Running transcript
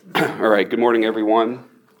All right, good morning, everyone.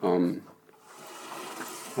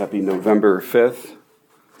 Happy November 5th.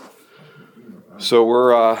 So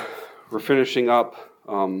we're finishing up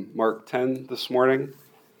Mark 10 this morning,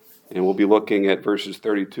 and we'll be looking at verses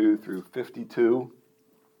 32 through 52.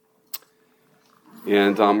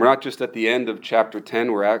 And we're not just at the end of chapter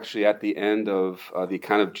 10, we're actually at the end of the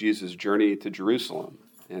account of Jesus' journey to Jerusalem.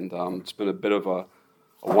 And it's been a bit of a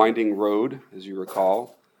winding road, as you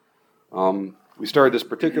recall. We started this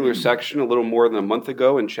particular section a little more than a month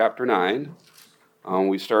ago in chapter 9.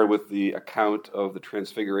 We started with the account of the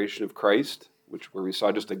transfiguration of Christ, where we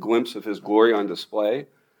saw just a glimpse of his glory on display. And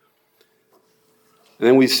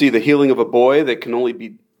then we see the healing of a boy that can only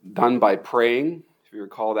be done by praying, if you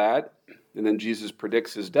recall that. And then Jesus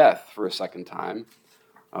predicts his death for a second time.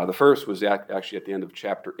 The first was actually at the end of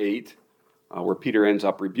chapter 8, where Peter ends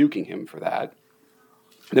up rebuking him for that.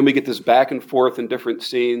 And then we get this back and forth in different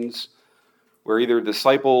scenes where either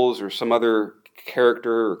disciples or some other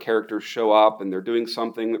character or characters show up and they're doing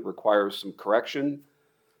something that requires some correction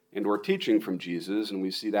and or teaching from Jesus, and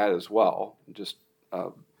we see that as well. Just a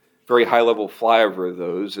very high-level flyover of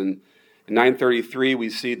those. And in 9:33,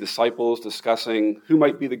 we see disciples discussing who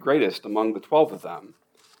might be the greatest among the 12 of them.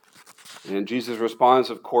 And Jesus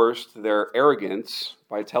responds, of course, to their arrogance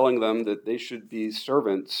by telling them that they should be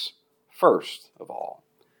servants first of all,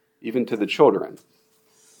 even to the children.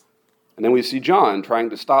 And then we see John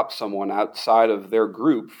trying to stop someone outside of their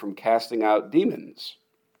group from casting out demons.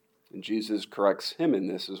 And Jesus corrects him in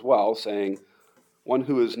this as well, saying, "One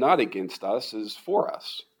who is not against us is for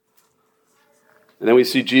us." And then we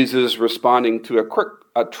see Jesus responding to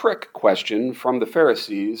a trick question from the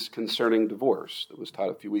Pharisees concerning divorce that was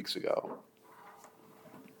taught a few weeks ago.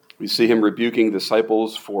 We see him rebuking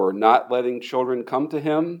disciples for not letting children come to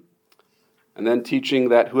him, and then teaching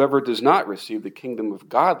that whoever does not receive the kingdom of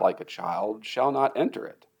God like a child shall not enter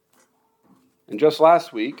it. And just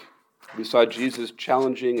last week, we saw Jesus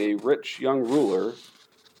challenging a rich young ruler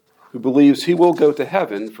who believes he will go to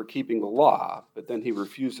heaven for keeping the law, but then he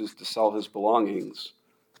refuses to sell his belongings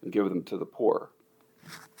and give them to the poor.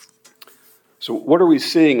 So what are we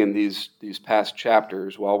seeing in these past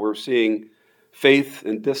chapters? Well, we're seeing faith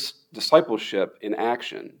and discipleship in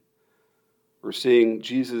action. We're seeing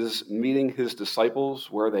Jesus meeting his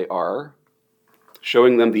disciples where they are,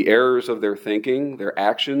 showing them the errors of their thinking, their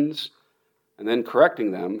actions, and then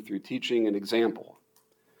correcting them through teaching and example.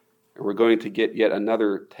 And we're going to get yet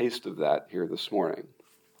another taste of that here this morning.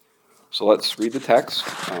 So let's read the text,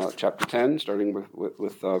 chapter 10, starting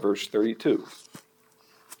with verse 32.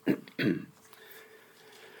 And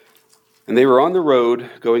they were on the road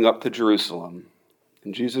going up to Jerusalem,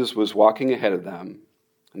 and Jesus was walking ahead of them.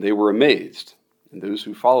 And they were amazed, and those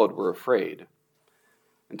who followed were afraid.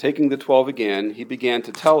 And taking the 12 again, he began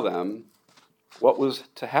to tell them what was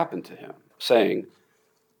to happen to him, saying,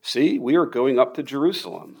 "See, we are going up to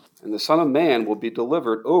Jerusalem, and the Son of Man will be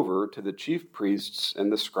delivered over to the chief priests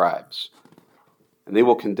and the scribes. And they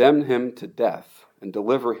will condemn him to death and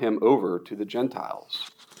deliver him over to the Gentiles.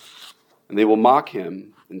 And they will mock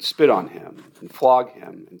him and spit on him and flog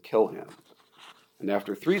him and kill him. And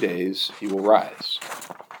after 3 days he will rise."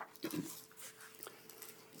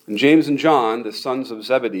 And James and John, the sons of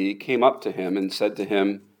Zebedee, came up to him and said to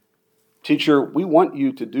him, "Teacher, we want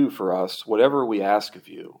you to do for us whatever we ask of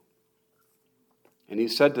you." And he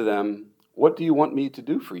said to them, "What do you want me to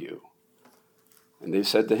do for you?" And they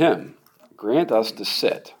said to him, "Grant us to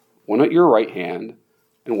sit, one at your right hand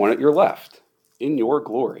and one at your left, in your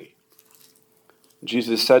glory."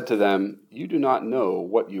 Jesus said to them, "You do not know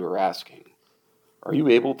what you are asking. Are you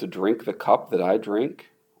able to drink the cup that I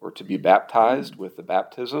drink, or to be baptized with the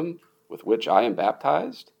baptism with which I am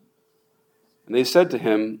baptized?" And they said to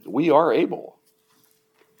him, "We are able."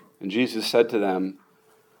 And Jesus said to them,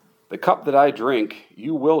 "The cup that I drink,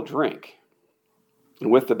 you will drink.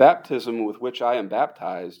 And with the baptism with which I am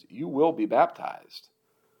baptized, you will be baptized.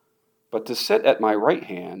 But to sit at my right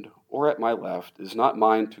hand or at my left is not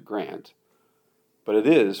mine to grant, but it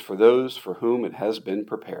is for those for whom it has been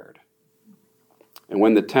prepared." And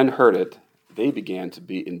when the 10 heard it, they began to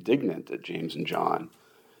be indignant at James and John.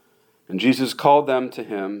 And Jesus called them to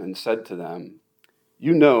him and said to them,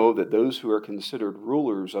 "You know that those who are considered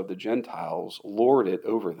rulers of the Gentiles lord it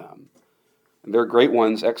over them, and their great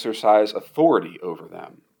ones exercise authority over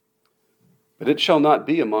them. But it shall not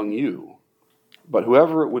be among you. But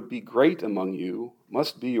whoever would be great among you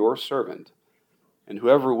must be your servant, and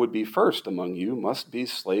whoever would be first among you must be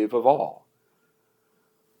slave of all.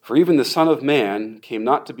 For even the Son of Man came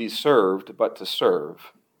not to be served, but to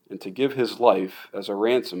serve, and to give his life as a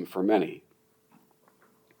ransom for many."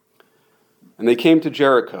 And they came to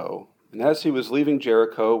Jericho, And as he was leaving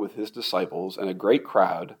Jericho with his disciples and a great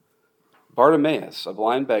crowd, Bartimaeus, a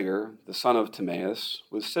blind beggar, the son of Timaeus,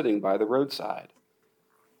 was sitting by the roadside.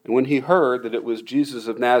 And when he heard that it was Jesus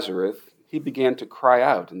of Nazareth, he began to cry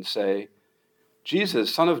out and say,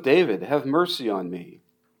 "Jesus, Son of David, have mercy on me."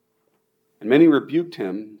 And many rebuked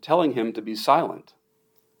him, telling him to be silent.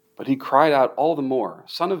 But he cried out all the more,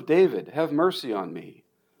 "Son of David, have mercy on me."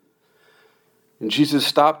 And Jesus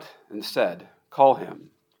stopped and said, "Call him."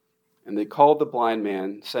 And they called the blind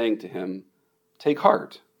man, saying to him, "Take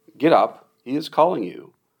heart, get up, he is calling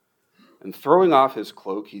you." And throwing off his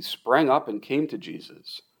cloak, he sprang up and came to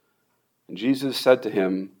Jesus. And Jesus said to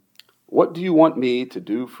him, "What do you want me to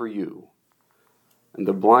do for you?" And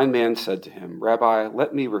the blind man said to him, "Rabbi,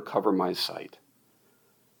 let me recover my sight."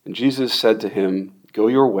 And Jesus said to him, "Go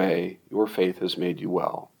your way, your faith has made you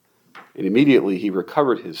well." And immediately he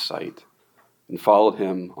recovered his sight and followed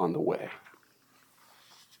him on the way.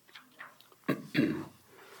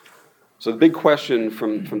 So the big question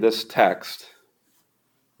from this text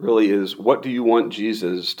really is, what do you want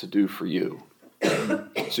Jesus to do for you?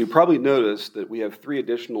 So you probably noticed that we have 3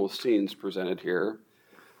 additional scenes presented here.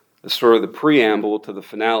 As sort of the preamble to the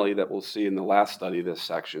finale that we'll see in the last study of this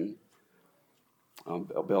section.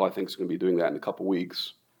 Bill, I think, is going to be doing that in a couple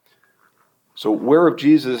weeks. So where have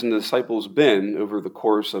Jesus and the disciples been over the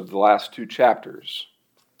course of the last 2 chapters?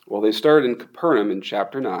 Well, they started in Capernaum in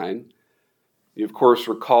chapter 9. You, of course,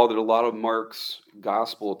 recall that a lot of Mark's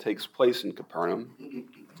gospel takes place in Capernaum.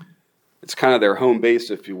 It's kind of their home base,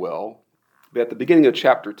 if you will. But at the beginning of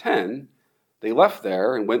chapter 10, they left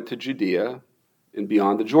there and went to Judea and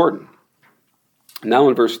beyond the Jordan. Now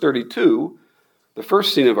in verse 32, the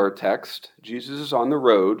first scene of our text, Jesus is on the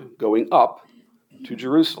road going up to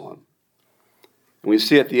Jerusalem. And we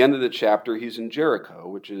see at the end of the chapter, he's in Jericho,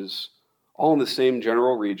 which is all in the same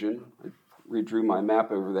general region. I redrew my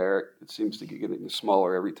map over there. It seems to keep getting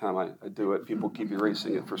smaller every time I do it. People keep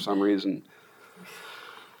erasing it for some reason.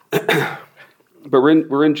 But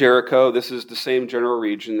we're in Jericho. This is the same general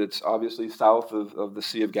region. It's obviously south of the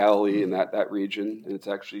Sea of Galilee in that region, and it's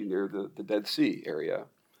actually near the Dead Sea area.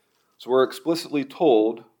 So we're explicitly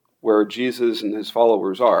told where Jesus and his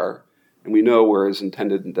followers are, and we know where his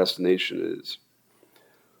intended destination is.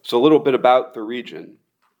 So a little bit about the region.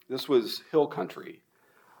 This was hill country.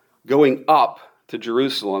 Going up to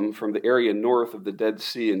Jerusalem from the area north of the Dead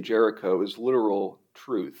Sea in Jericho is literal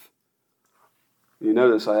truth. You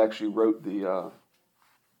notice I actually wrote the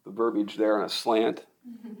verbiage there on a slant,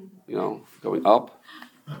 going up.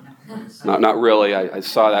 Not really. I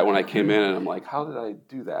saw that when I came in, and I'm like, how did I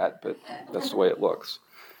do that? But that's the way it looks.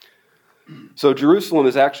 So Jerusalem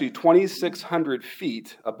is actually 2,600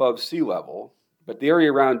 feet above sea level, but the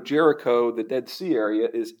area around Jericho, the Dead Sea area,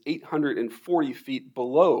 is 840 feet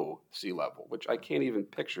below sea level, which I can't even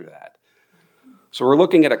picture that. So we're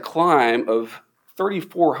looking at a climb of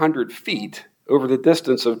 3,400 feet over the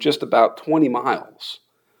distance of just about 20 miles.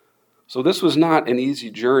 So this was not an easy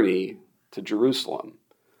journey to Jerusalem.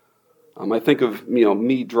 I think of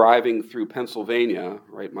me driving through Pennsylvania,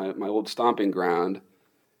 right, my old stomping ground,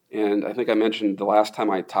 and I think I mentioned the last time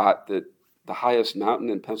I taught that the highest mountain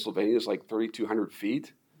in Pennsylvania is like 3,200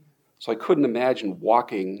 feet. So I couldn't imagine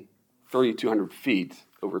walking 3,200 feet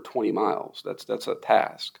over 20 miles. That's a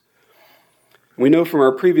task. We know from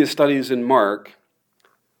our previous studies in Mark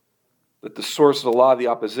that the source of a lot of the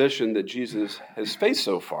opposition that Jesus has faced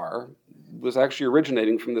so far was actually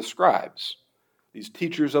originating from the scribes, these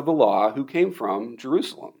teachers of the law who came from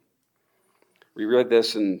Jerusalem. We read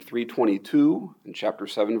this in 3:22 in chapter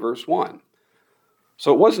 7, verse 1.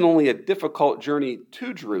 So it wasn't only a difficult journey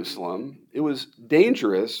to Jerusalem, it was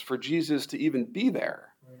dangerous for Jesus to even be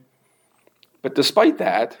there. But despite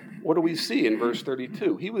that, what do we see in verse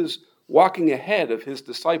 32? He was walking ahead of his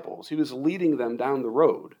disciples. He was leading them down the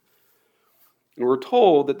road. And we're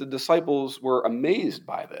told that the disciples were amazed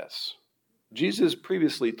by this. Jesus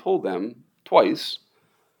previously told them twice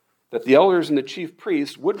that the elders and the chief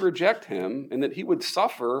priests would reject him and that he would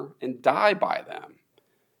suffer and die by them.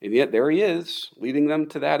 And yet there he is, leading them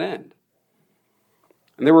to that end.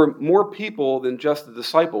 And there were more people than just the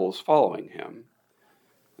disciples following him.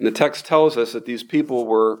 And the text tells us that these people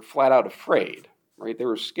were flat out afraid, right? They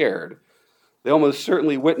were scared. They almost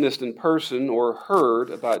certainly witnessed in person or heard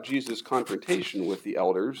about Jesus' confrontation with the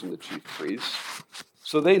elders and the chief priests,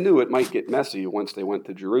 so they knew it might get messy once they went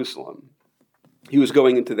to Jerusalem. He was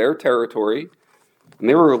going into their territory, and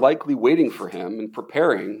they were likely waiting for him and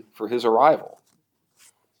preparing for his arrival.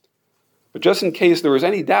 But just in case there was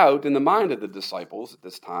any doubt in the mind of the disciples at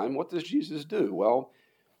this time, what does Jesus do? Well,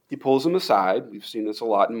 he pulls them aside. We've seen this a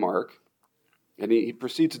lot in Mark. And he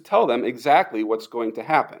proceeds to tell them exactly what's going to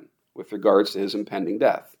happen. with regards to his impending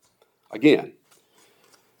death. Again,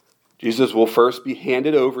 Jesus will first be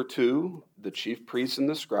handed over to the chief priests and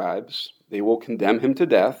the scribes. They will condemn him to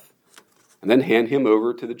death and then hand him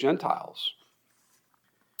over to the Gentiles.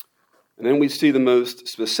 And then we see the most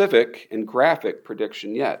specific and graphic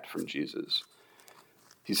prediction yet from Jesus.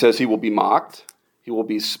 He says he will be mocked, he will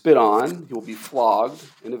be spit on, he will be flogged,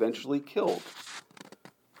 and eventually killed.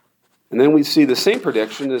 And then we see the same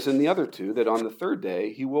prediction as in the other two, that on the third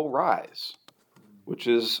day he will rise, which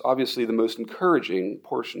is obviously the most encouraging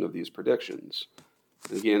portion of these predictions.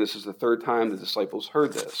 And again, this is the third time the disciples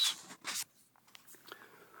heard this.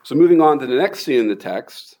 So moving on to the next scene in the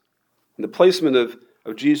text, the placement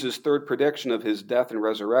of Jesus' third prediction of his death and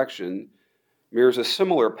resurrection mirrors a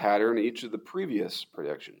similar pattern in each of the previous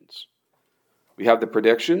predictions. We have the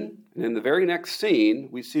prediction, and in the very next scene,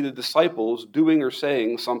 we see the disciples doing or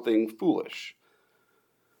saying something foolish.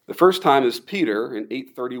 The first time is Peter in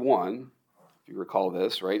 8:31, if you recall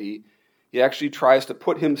this, right? He actually tries to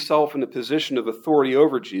put himself in a position of authority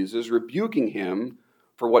over Jesus, rebuking him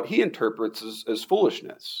for what he interprets as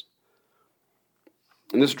foolishness.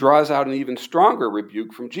 And this draws out an even stronger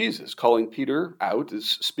rebuke from Jesus, calling Peter out as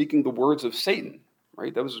speaking the words of Satan,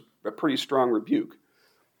 right? That was a pretty strong rebuke.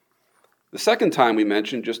 The second time we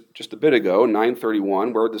mentioned just a bit ago,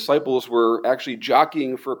 9:31, where disciples were actually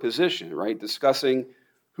jockeying for a position, right? Discussing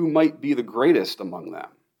who might be the greatest among them.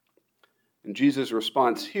 And Jesus'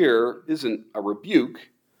 response here isn't a rebuke,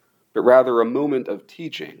 but rather a moment of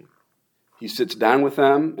teaching. He sits down with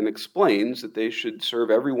them and explains that they should serve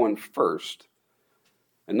everyone first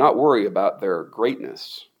and not worry about their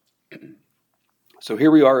greatness. So here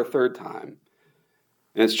we are a third time.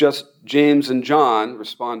 And it's just James and John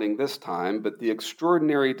responding this time, but the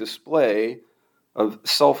extraordinary display of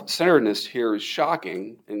self-centeredness here is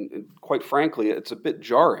shocking, and quite frankly, it's a bit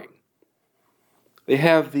jarring. They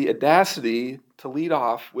have the audacity to lead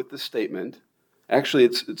off with the statement, actually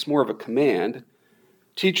it's more of a command,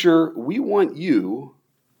 "Teacher, we want you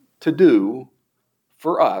to do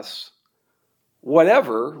for us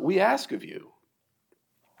whatever we ask of you."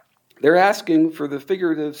 They're asking for the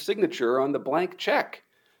figurative signature on the blank check.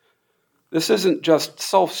 This isn't just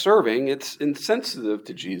self-serving, it's insensitive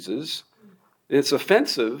to Jesus. It's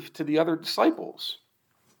offensive to the other disciples.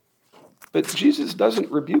 But Jesus doesn't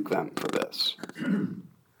rebuke them for this.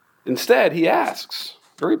 Instead, he asks,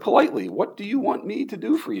 very politely, "What do you want me to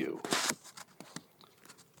do for you?"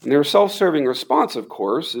 And their self-serving response, of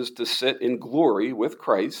course, is to sit in glory with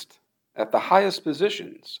Christ at the highest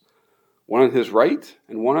positions, one on his right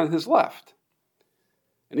and one on his left.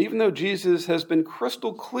 And even though Jesus has been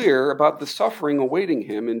crystal clear about the suffering awaiting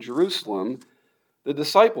him in Jerusalem, the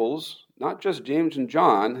disciples, not just James and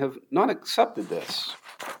John, have not accepted this.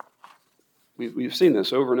 We've seen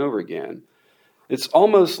this over and over again. It's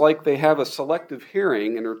almost like they have a selective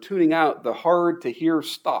hearing and are tuning out the hard-to-hear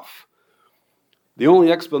stuff. The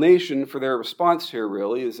only explanation for their response here,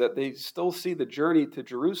 really, is that they still see the journey to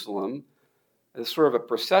Jerusalem as sort of a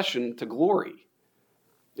procession to glory.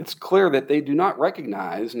 It's clear that they do not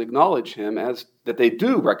recognize and acknowledge him as, that they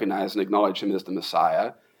do recognize and acknowledge him as the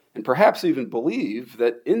Messiah, and perhaps even believe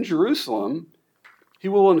that in Jerusalem, he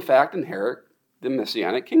will in fact inherit the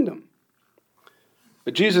Messianic kingdom.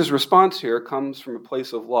 But Jesus' response here comes from a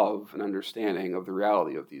place of love and understanding of the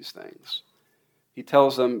reality of these things. He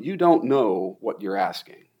tells them, "You don't know what you're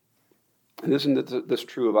asking." And isn't this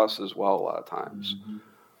true of us as well a lot of times? Mm-hmm.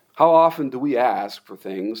 How often do we ask for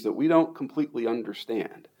things that we don't completely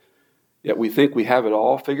understand? Yet we think we have it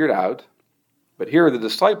all figured out. But here the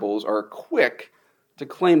disciples are quick to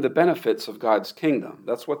claim the benefits of God's kingdom.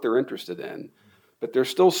 That's what they're interested in. But they're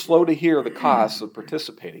still slow to hear the costs of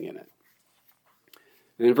participating in it.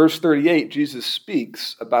 And in verse 38, Jesus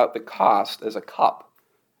speaks about the cost as a cup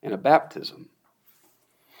and a baptism.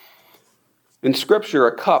 In Scripture,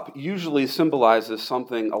 a cup usually symbolizes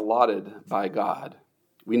something allotted by God.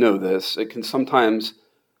 We know this. It can sometimes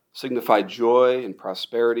signify joy and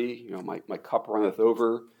prosperity. My cup runneth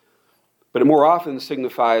over. But it more often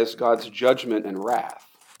signifies God's judgment and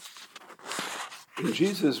wrath. In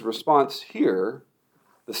Jesus' response here,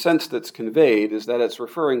 the sense that's conveyed is that it's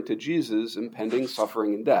referring to Jesus' impending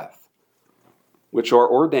suffering and death, which are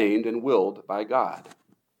ordained and willed by God.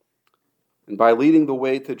 And by leading the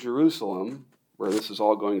way to Jerusalem, where this is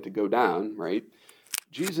all going to go down, right?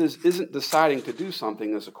 Jesus isn't deciding to do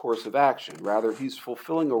something as a course of action. Rather, he's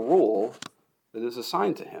fulfilling a role that is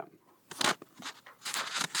assigned to him.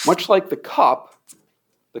 Much like the cup,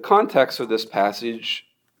 the context of this passage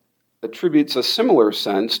attributes a similar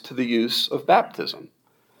sense to the use of baptism.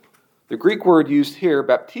 The Greek word used here,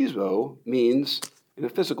 baptizo, means, in a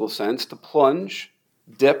physical sense, to plunge,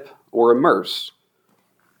 dip, or immerse.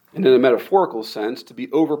 And in a metaphorical sense, to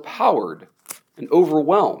be overpowered and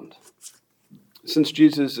overwhelmed. Since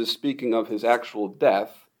Jesus is speaking of his actual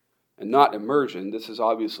death and not immersion, this is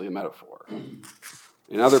obviously a metaphor.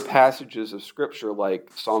 In other passages of Scripture like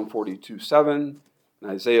Psalm 42:7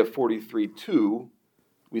 and Isaiah 43:2,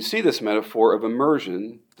 we see this metaphor of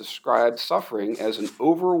immersion describe suffering as an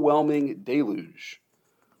overwhelming deluge,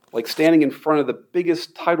 like standing in front of the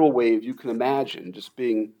biggest tidal wave you can imagine, just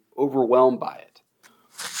being overwhelmed by it.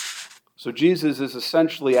 So Jesus is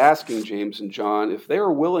essentially asking James and John if they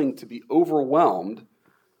are willing to be overwhelmed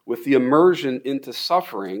with the immersion into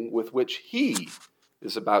suffering with which he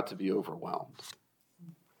is about to be overwhelmed.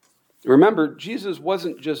 Remember, Jesus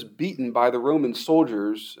wasn't just beaten by the Roman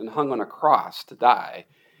soldiers and hung on a cross to die.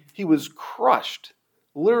 He was crushed,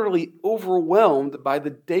 literally overwhelmed by the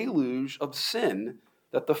deluge of sin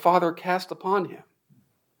that the Father cast upon him.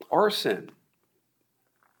 Our sin.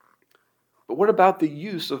 But what about the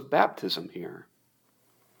use of baptism here?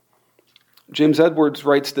 James Edwards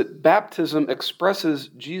writes that baptism expresses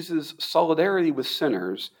Jesus' solidarity with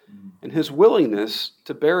sinners and his willingness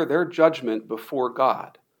to bear their judgment before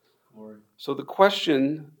God. Lord. So the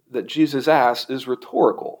question that Jesus asks is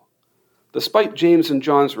rhetorical. Despite James and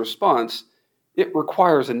John's response, it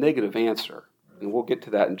requires a negative answer, and we'll get to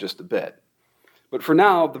that in just a bit. But for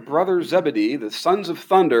now, the brothers Zebedee, the sons of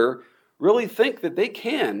thunder, really think that they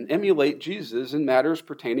can emulate Jesus in matters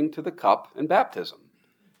pertaining to the cup and baptism.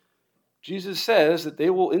 Jesus says that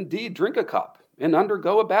they will indeed drink a cup and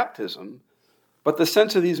undergo a baptism, but the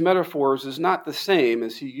sense of these metaphors is not the same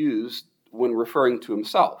as he used when referring to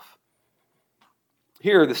himself.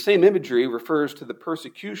 Here, the same imagery refers to the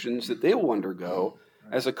persecutions that they will undergo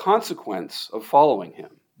as a consequence of following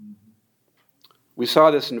him. We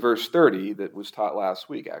saw this in verse 30 that was taught last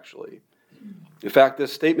week, actually. In fact,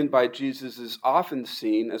 this statement by Jesus is often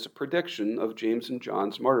seen as a prediction of James and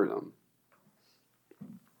John's martyrdom.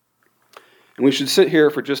 And we should sit here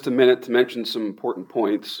for just a minute to mention some important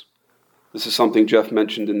points. This is something Jeff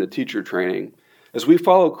mentioned in the teacher training. As we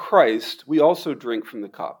follow Christ, we also drink from the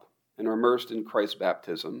cup and are immersed in Christ's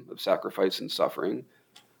baptism of sacrifice and suffering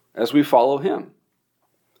as we follow him.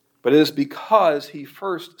 But it is because he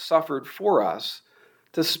first suffered for us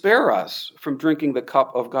to spare us from drinking the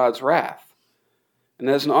cup of God's wrath. And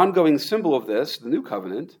as an ongoing symbol of this, the new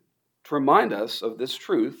covenant, to remind us of this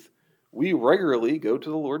truth, we regularly go to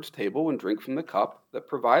the Lord's table and drink from the cup that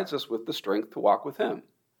provides us with the strength to walk with him.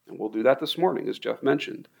 And we'll do that this morning, as Jeff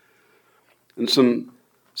mentioned. And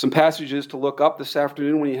some passages to look up this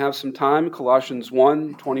afternoon when you have some time: Colossians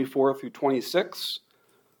 1:24 through 26,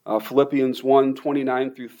 Philippians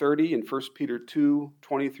 1:29 through 30, and 1 Peter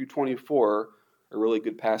 2:20 through 24 are really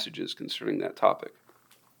good passages concerning that topic.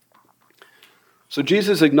 So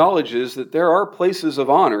Jesus acknowledges that there are places of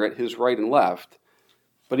honor at his right and left,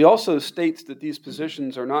 but he also states that these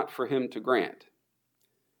positions are not for him to grant.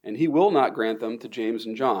 And he will not grant them to James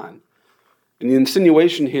and John. And the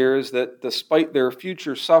insinuation here is that despite their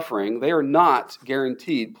future suffering, they are not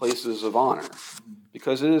guaranteed places of honor,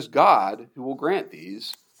 because it is God who will grant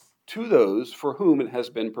these to those for whom it has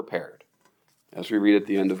been prepared, as we read at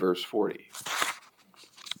the end of verse 40.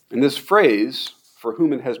 And this phrase, for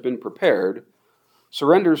whom it has been prepared,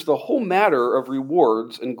 surrenders the whole matter of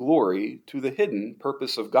rewards and glory to the hidden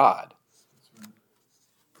purpose of God.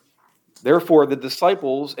 Therefore, the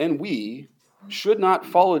disciples and we should not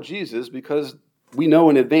follow Jesus because we know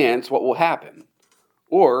in advance what will happen,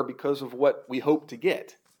 or because of what we hope to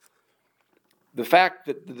get. The fact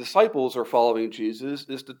that the disciples are following Jesus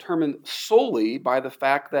is determined solely by the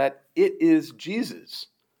fact that it is Jesus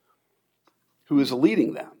who is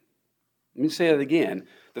leading them. Let me say that again.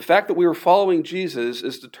 The fact that we are following Jesus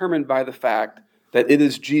is determined by the fact that it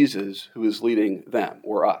is Jesus who is leading them,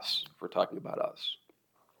 or us, if we're talking about us.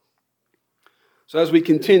 So as we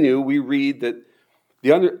continue, we read that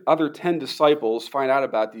the other 10 disciples find out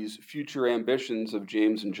about these future ambitions of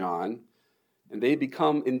James and John, and they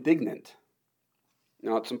become indignant.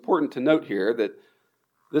 Now, it's important to note here that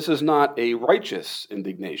this is not a righteous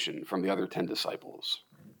indignation from the other 10 disciples.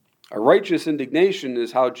 A righteous indignation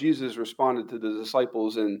is how Jesus responded to the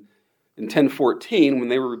disciples in 10:14 when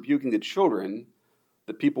they were rebuking the children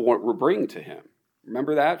that people were bringing to him.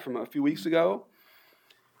 Remember that from a few weeks ago?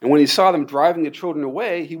 And when he saw them driving the children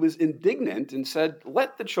away, he was indignant and said,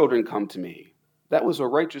 "Let the children come to me." That was a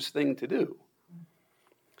righteous thing to do.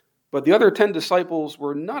 But the other 10 disciples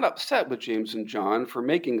were not upset with James and John for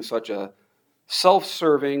making such a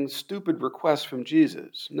self-serving, stupid request from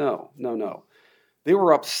Jesus. No. They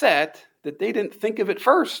were upset that they didn't think of it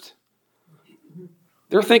first.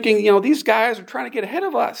 They're thinking, these guys are trying to get ahead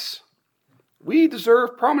of us. We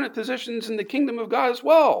deserve prominent positions in the kingdom of God as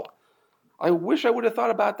well. I wish I would have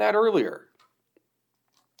thought about that earlier.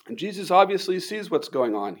 And Jesus obviously sees what's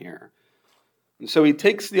going on here. And so he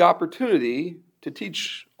takes the opportunity to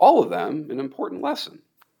teach all of them an important lesson.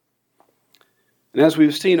 And as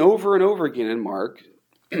we've seen over and over again in Mark,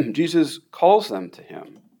 Jesus calls them to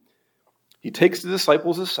him. He takes the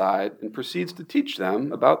disciples aside and proceeds to teach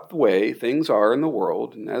them about the way things are in the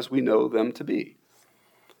world and as we know them to be.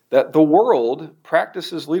 That the world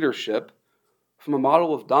practices leadership from a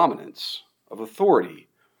model of dominance, of authority,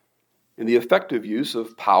 and the effective use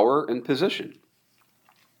of power and position.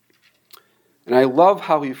 And I love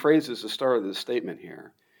how he phrases the start of this statement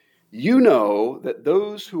here. You know that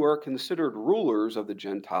those who are considered rulers of the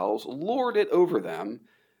Gentiles lord it over them,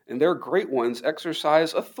 and their great ones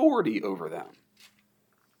exercise authority over them.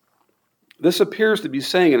 This appears to be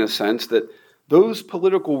saying, in a sense, that those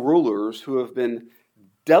political rulers who have been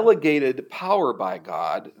delegated power by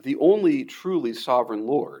God, the only truly sovereign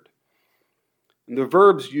Lord. And the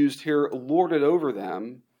verbs used here, lord it over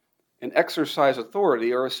them, and exercise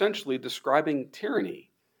authority, are essentially describing tyranny.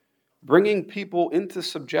 Bringing people into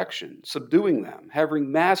subjection, subduing them,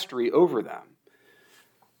 having mastery over them.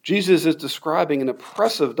 Jesus is describing an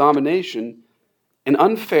oppressive domination, an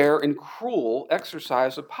unfair and cruel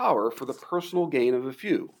exercise of power for the personal gain of a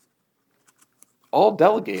few, all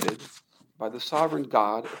delegated by the sovereign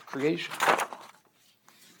God of creation.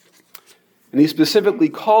 And he specifically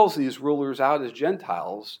calls these rulers out as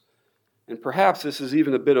Gentiles, and perhaps this is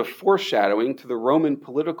even a bit of foreshadowing to the Roman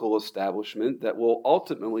political establishment that will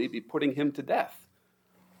ultimately be putting him to death.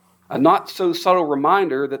 A not so subtle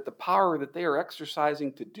reminder that the power that they are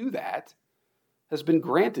exercising to do that has been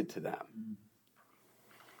granted to them.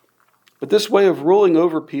 But this way of ruling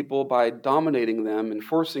over people by dominating them and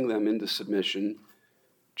forcing them into submission,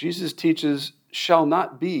 Jesus teaches, shall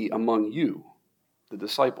not be among you, the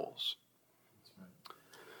disciples.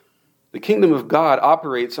 The kingdom of God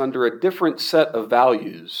operates under a different set of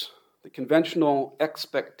values. The conventional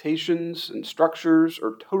expectations and structures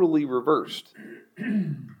are totally reversed.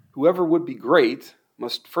 Whoever would be great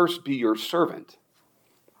must first be your servant.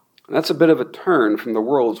 And that's a bit of a turn from the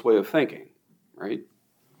world's way of thinking, right?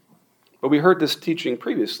 But we heard this teaching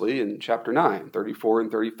previously in chapter 9, 34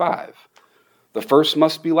 and 35. The first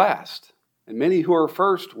must be last, and many who are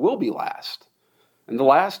first will be last, and the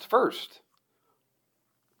last first.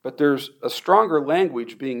 But there's a stronger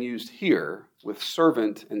language being used here with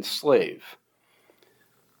servant and slave.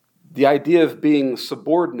 The idea of being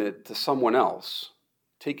subordinate to someone else,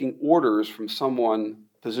 taking orders from someone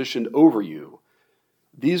positioned over you.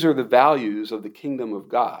 These are the values of the kingdom of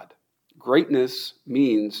God. Greatness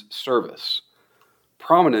means service.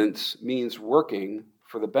 Prominence means working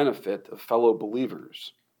for the benefit of fellow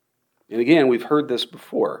believers. And again, we've heard this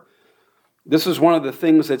before. This is one of the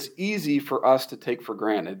things that's easy for us to take for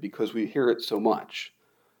granted because we hear it so much.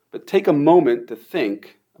 But take a moment to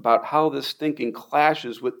think about how this thinking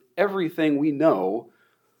clashes with everything we know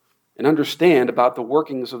and understand about the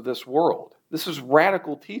workings of this world. This is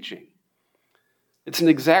radical teaching. It's an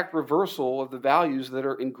exact reversal of the values that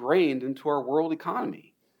are ingrained into our world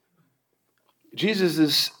economy. Jesus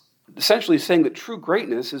is essentially saying that true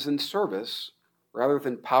greatness is in service rather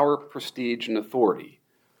than power, prestige, and authority.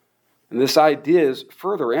 And this idea is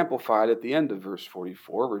further amplified at the end of verse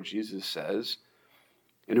 44, where Jesus says,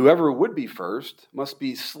 and whoever would be first must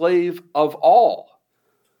be slave of all.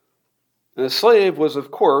 And a slave was,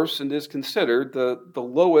 of course, and is considered the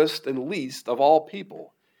lowest and least of all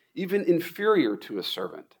people, even inferior to a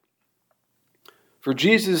servant. For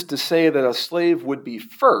Jesus to say that a slave would be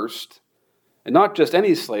first, and not just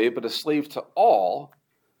any slave, but a slave to all,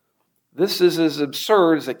 this is as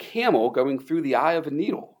absurd as a camel going through the eye of a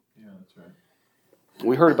needle.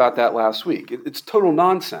 We heard about that last week. It's total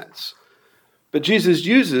nonsense. But Jesus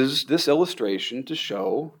uses this illustration to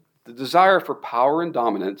show the desire for power and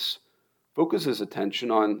dominance focuses attention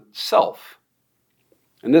on self.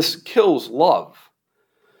 And this kills love.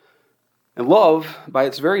 And love, by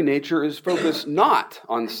its very nature, is focused not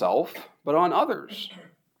on self, but on others.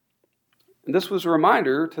 And this was a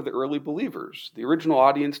reminder to the early believers, the original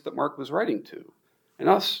audience that Mark was writing to, and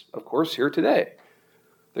us, of course, here today.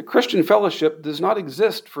 The Christian fellowship does not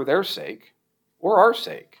exist for their sake or our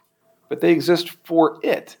sake, but they exist for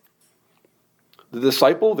it. The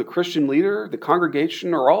disciple, the Christian leader, the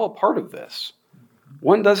congregation are all a part of this.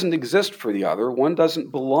 One doesn't exist for the other. One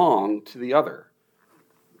doesn't belong to the other.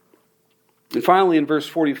 And finally, in verse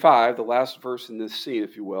 45, the last verse in this scene,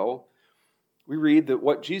 if you will, we read that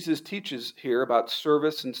what Jesus teaches here about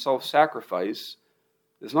service and self-sacrifice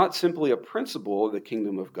is not simply a principle of the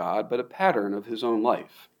kingdom of God, but a pattern of his own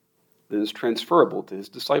life. that is transferable to his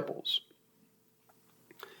disciples.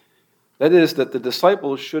 That is, that the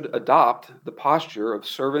disciples should adopt the posture of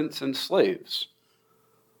servants and slaves,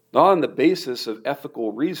 not on the basis of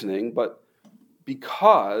ethical reasoning, but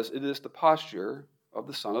because it is the posture of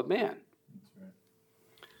the Son of Man.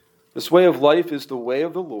 This way of life is the way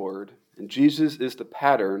of the Lord, and Jesus is the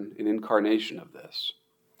pattern and incarnation of this.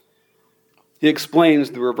 He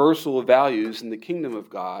explains the reversal of values in the kingdom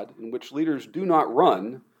of God, in which leaders do not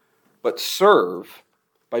run, but serve,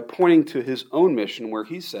 by pointing to his own mission, where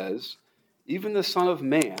he says, even the Son of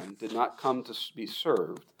Man did not come to be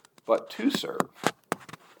served, but to serve.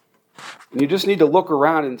 And you just need to look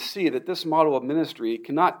around and see that this model of ministry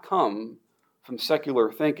cannot come from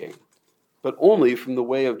secular thinking, but only from the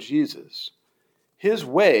way of Jesus. His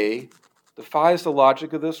way defies the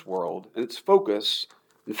logic of this world and its focus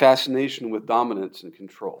and fascination with dominance and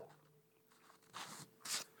control.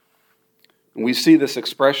 And we see this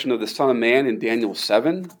expression of the Son of Man in Daniel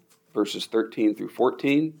 7, verses 13 through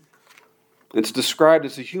 14. It's described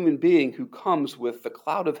as a human being who comes with the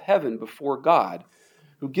cloud of heaven before God,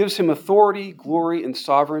 who gives him authority, glory, and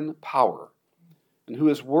sovereign power, and who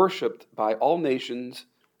is worshipped by all nations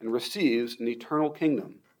and receives an eternal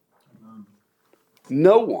kingdom.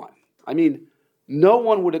 No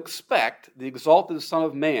one would expect the exalted Son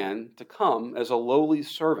of Man to come as a lowly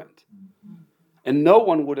servant. And no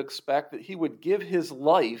one would expect that he would give his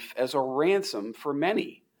life as a ransom for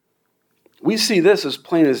many. We see this as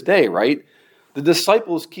plain as day, right? The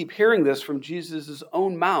disciples keep hearing this from Jesus'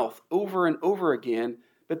 own mouth over and over again,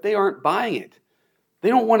 but they aren't buying it. They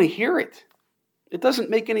don't want to hear it. It doesn't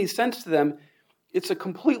make any sense to them. It's a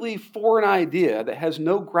completely foreign idea that has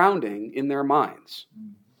no grounding in their minds.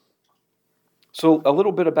 So a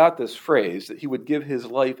little bit about this phrase, that he would give his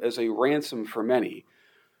life as a ransom for many.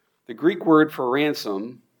 The Greek word for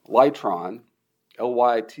ransom, lytron,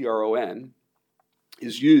 L-Y-T-R-O-N,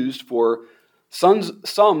 is used for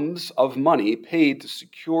sums of money paid to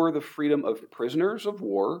secure the freedom of prisoners of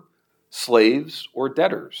war, slaves, or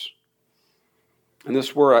debtors. And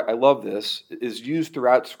this word, I love this, is used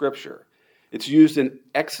throughout Scripture. It's used in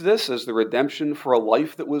Exodus as the redemption for a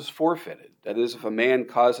life that was forfeited. That is, if a man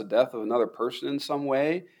caused the death of another person in some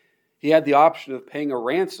way, he had the option of paying a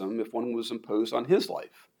ransom if one was imposed on his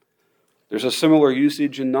life. There's a similar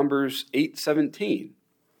usage in Numbers 8:17.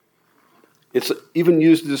 It's even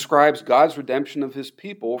used to describe God's redemption of his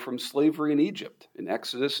people from slavery in Egypt, in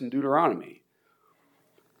Exodus and Deuteronomy.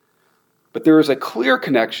 But there is a clear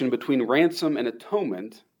connection between ransom and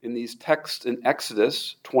atonement in these texts in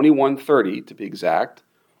Exodus 21:30, to be exact,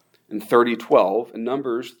 and 30:12, and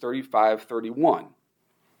Numbers 35:31,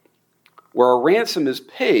 where a ransom is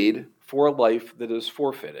paid for a life that is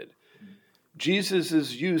forfeited.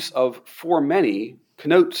 Jesus' use of for many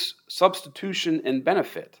connotes substitution and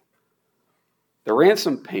benefit. The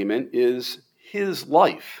ransom payment is his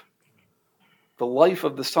life, the life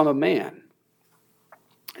of the Son of Man.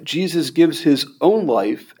 Jesus gives his own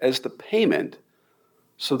life as the payment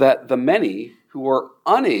so that the many who are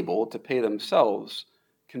unable to pay themselves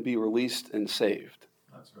can be released and saved.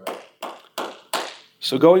 That's right.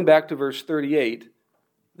 So going back to verse 38,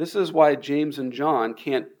 this is why James and John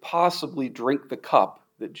can't possibly drink the cup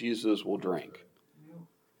that Jesus will drink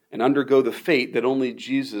and undergo the fate that only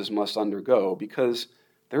Jesus must undergo, because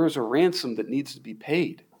there is a ransom that needs to be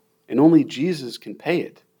paid, and only Jesus can pay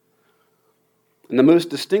it. And the most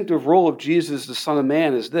distinctive role of Jesus, the Son of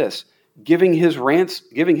Man, is this: giving his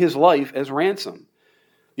life as ransom.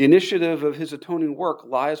 The initiative of his atoning work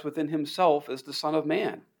lies within himself as the Son of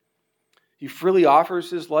Man. He freely offers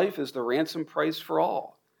his life as the ransom price for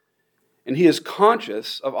all. And he is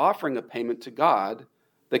conscious of offering a payment to God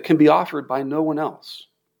that can be offered by no one else.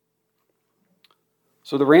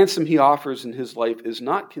 So the ransom he offers in his life is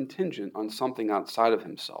not contingent on something outside of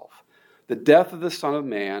himself. The death of the Son of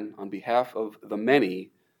Man on behalf of the many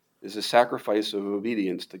is a sacrifice of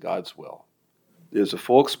obedience to God's will. It is a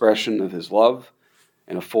full expression of his love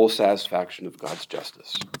and a full satisfaction of God's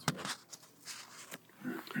justice.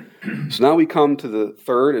 So now we come to the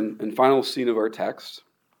third and final scene of our text.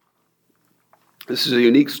 This is a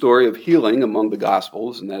unique story of healing among the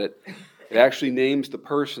Gospels in that it actually names the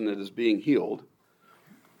person that is being healed.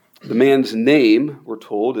 The man's name, we're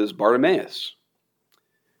told, is Bartimaeus.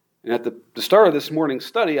 And at the start of this morning's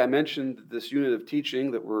study, I mentioned this unit of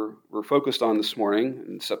teaching that we're focused on this morning,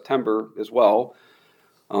 in September as well,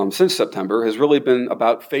 since September, has really been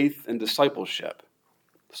about faith and discipleship.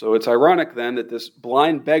 So it's ironic then that this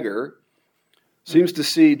blind beggar seems to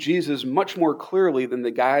see Jesus much more clearly than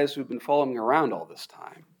the guys who've been following around all this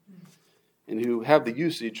time and who have the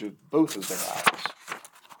usage of both of their eyes,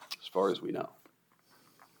 as far as we know.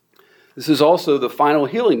 This is also the final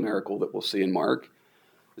healing miracle that we'll see in Mark.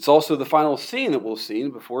 It's also the final scene that we'll see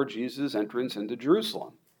before Jesus' entrance into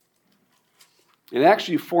Jerusalem. It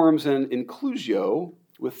actually forms an inclusio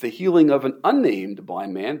with the healing of an unnamed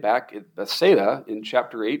blind man back at Bethsaida in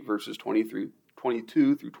chapter 8, verses 22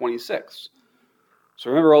 through 26. So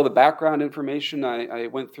remember all the background information I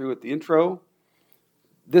went through at the intro?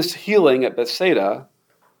 This healing at Bethsaida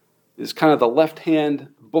is kind of the left-hand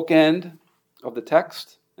bookend of the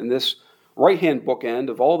text, and this right-hand bookend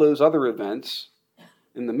of all those other events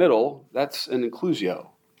in the middle, that's an inclusio.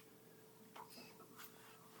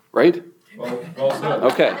 Right? Well said.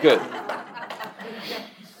 Okay, good.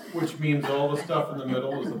 Which means all the stuff in the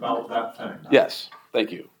middle is about that thing. Yes,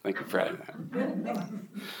 thank you. Thank you for adding that.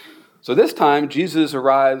 So this time, Jesus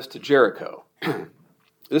arrives to Jericho.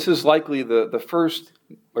 This is likely the first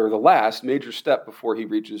or the last major step before he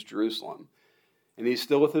reaches Jerusalem. And he's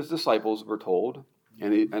still with his disciples, we're told,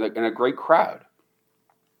 and a great crowd.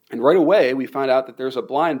 And right away, we find out that there's a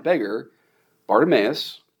blind beggar,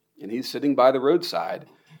 Bartimaeus, and he's sitting by the roadside.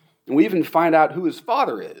 And we even find out who his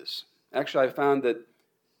father is. Actually, I found that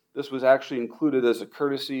this was actually included as a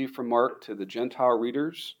courtesy from Mark to the Gentile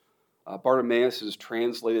readers. Bartimaeus is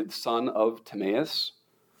translated son of Timaeus.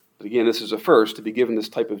 But again, this is a first to be given this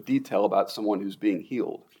type of detail about someone who's being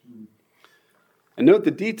healed. And note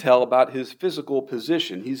the detail about his physical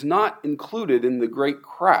position. He's not included in the great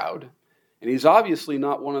crowd, and he's obviously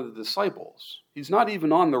not one of the disciples. He's not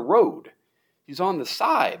even on the road. He's on the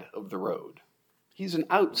side of the road. He's an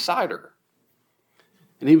outsider.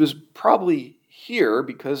 And he was probably here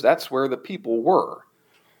because that's where the people were.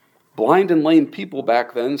 Blind and lame people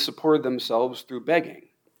back then supported themselves through begging.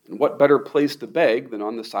 And what better place to beg than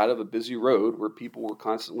on the side of a busy road where people were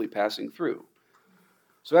constantly passing through?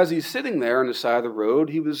 So as he's sitting there on the side of the road,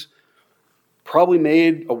 he was probably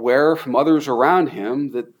made aware from others around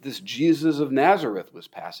him that this Jesus of Nazareth was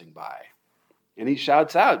passing by. And he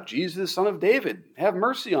shouts out, "Jesus, son of David, have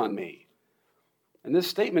mercy on me." And this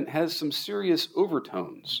statement has some serious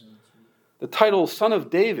overtones. The title Son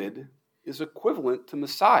of David is equivalent to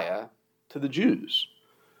Messiah to the Jews.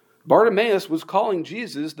 Bartimaeus was calling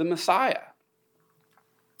Jesus the Messiah.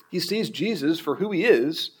 He sees Jesus for who he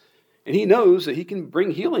is, and he knows that he can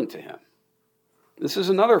bring healing to him. This is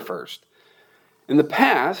another first. In the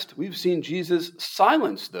past, we've seen Jesus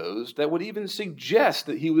silence those that would even suggest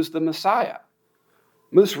that he was the Messiah.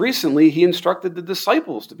 Most recently, he instructed the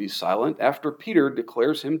disciples to be silent after Peter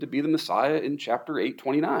declares him to be the Messiah in chapter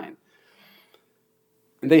 8:29.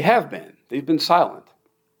 And they have been. They've been silent.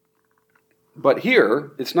 But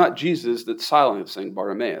here, it's not Jesus that's silencing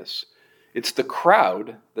Bartimaeus. It's the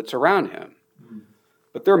crowd that's around him.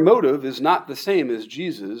 But their motive is not the same as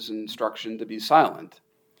Jesus' instruction to be silent.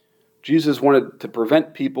 Jesus wanted to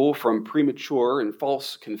prevent people from premature and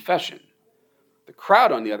false confession. The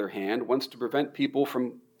crowd, on the other hand, wants to prevent people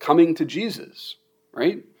from coming to Jesus,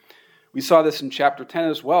 right? We saw this in chapter 10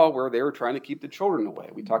 as well, where they were trying to keep the children away.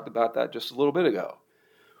 We talked about that just a little bit ago.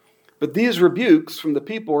 But these rebukes from the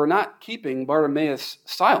people are not keeping Bartimaeus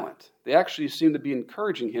silent. They actually seem to be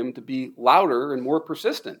encouraging him to be louder and more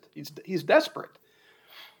persistent. He's desperate.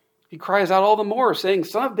 He cries out all the more, saying,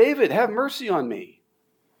 "Son of David, have mercy on me."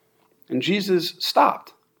 And Jesus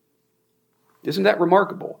stopped. Isn't that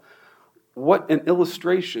remarkable? What an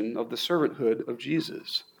illustration of the servanthood of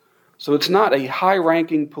Jesus. So it's not a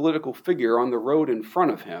high-ranking political figure on the road in front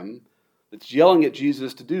of him that's yelling at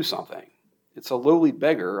Jesus to do something. It's a lowly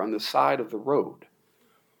beggar on the side of the road.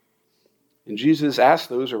 And Jesus asked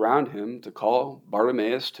those around him to call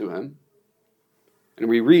Bartimaeus to him. And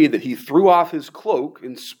we read that he threw off his cloak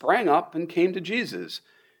and sprang up and came to Jesus.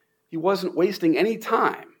 He wasn't wasting any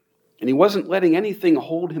time, and he wasn't letting anything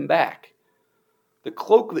hold him back. The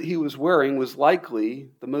cloak that he was wearing was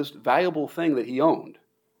likely the most valuable thing that he owned.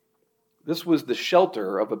 This was the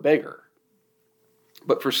shelter of a beggar.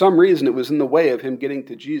 But for some reason, it was in the way of him getting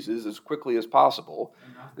to Jesus as quickly as possible,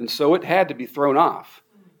 and so it had to be thrown off.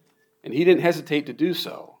 And he didn't hesitate to do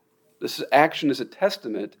so. This action is a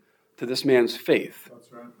testament to this man's faith.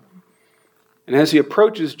 That's right. And as he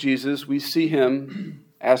approaches Jesus, we see him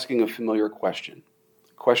asking a familiar question,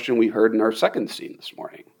 a question we heard in our second scene this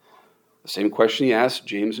morning. The same question he asked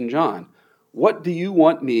James and John. "What do you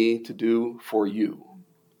want me to do for you?"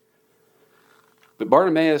 But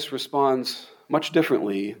Bartimaeus responds much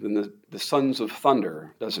differently than the sons of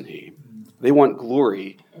thunder, doesn't he? They want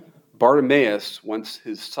glory. Bartimaeus wants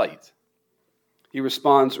his sight. He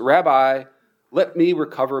responds, "Rabbi, let me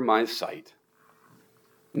recover my sight."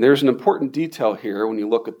 And there's an important detail here when you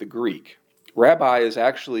look at the Greek. Rabbi is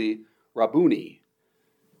actually Rabboni.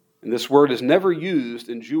 And this word is never used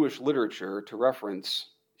in Jewish literature to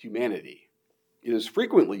reference humanity. It is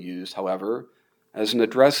frequently used, however, as an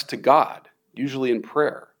address to God, usually in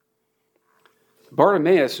prayer.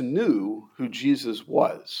 Bartimaeus knew who Jesus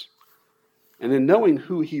was. And in knowing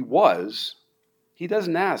who he was, he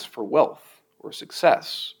doesn't ask for wealth or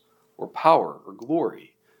success or power or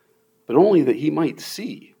glory, but only that he might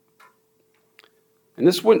see. And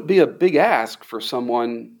this wouldn't be a big ask for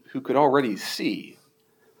someone who could already see.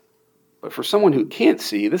 But for someone who can't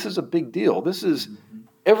see, this is a big deal. This is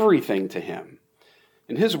everything to him.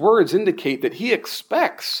 And his words indicate that he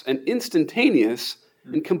expects an instantaneous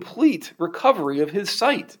and complete recovery of his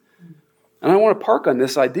sight. And I want to park on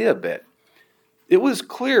this idea a bit. It was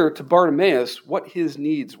clear to Bartimaeus what his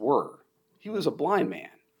needs were. He was a blind man.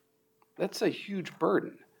 That's a huge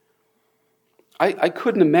burden. I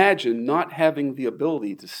couldn't imagine not having the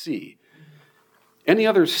ability to see. Any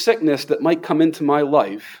other sickness that might come into my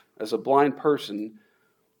life as a blind person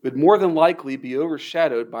would more than likely be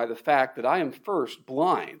overshadowed by the fact that I am first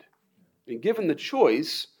blind. And given the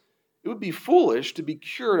choice, it would be foolish to be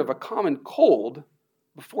cured of a common cold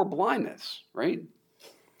before blindness, right?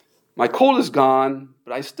 My cold is gone,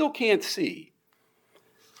 but I still can't see.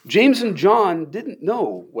 James and John didn't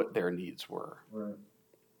know what their needs were. Right.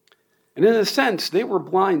 And in a sense, they were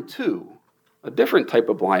blind too. A different type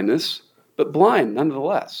of blindness, but blind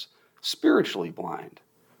nonetheless, spiritually blind.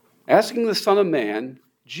 Asking the Son of Man,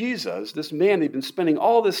 Jesus, this man they've been spending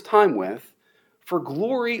all this time with, for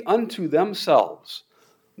glory unto themselves,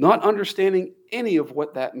 not understanding any of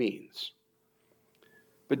what that means.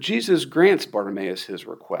 But Jesus grants Bartimaeus his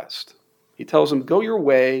request. He tells him, "Go your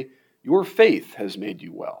way, your faith has made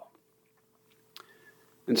you well."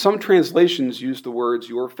 And some translations use the words,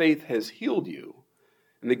 "Your faith has healed you."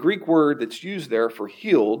 And the Greek word that's used there for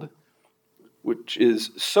healed, which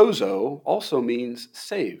is sozo, also means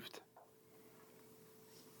saved.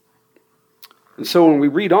 And so when we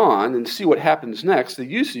read on and see what happens next, the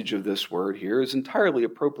usage of this word here is entirely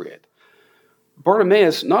appropriate.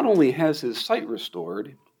 Bartimaeus not only has his sight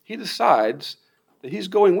restored, he decides that he's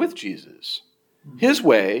going with Jesus. His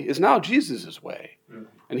way is now Jesus' way,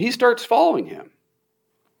 and he starts following him.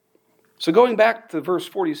 So going back to verse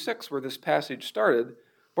 46 where this passage started,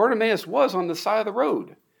 Bartimaeus was on the side of the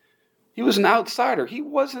road. He was an outsider. He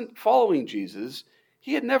wasn't following Jesus.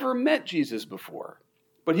 He had never met Jesus before,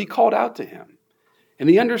 but he called out to him, and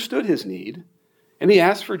he understood his need, and he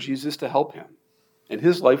asked for Jesus to help him, and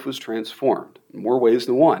his life was transformed in more ways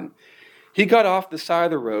than one. He got off the side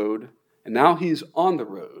of the road, and now he's on the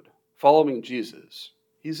road, following Jesus.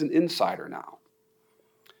 He's an insider now.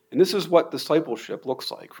 And this is what discipleship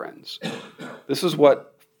looks like, friends. This is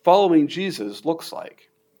what following Jesus looks like.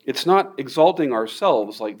 It's not exalting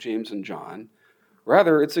ourselves like James and John.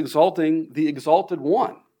 Rather, it's exalting the exalted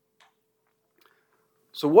one.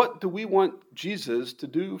 So what do we want Jesus to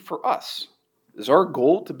do for us? Is our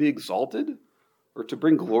goal to be exalted or to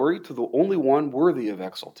bring glory to the only one worthy of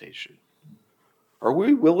exaltation? Are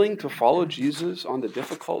we willing to follow Jesus on the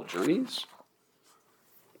difficult journeys?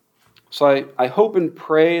 So I hope and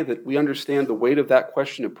pray that we understand the weight of that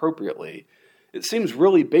question appropriately. It seems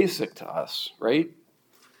really basic to us, right?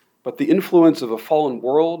 But the influence of a fallen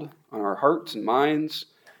world on our hearts and minds,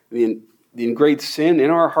 the ingrained sin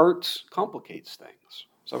in our hearts complicates things.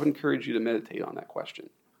 So I would encourage you to meditate on that question.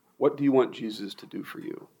 What do you want Jesus to do for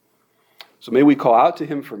you? So may we call out to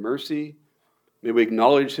him for mercy. May we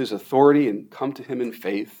acknowledge his authority and come to him in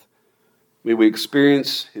faith. May we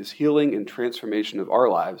experience his healing and transformation of our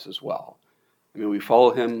lives as well. And may we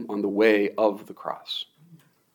follow him on the way of the cross.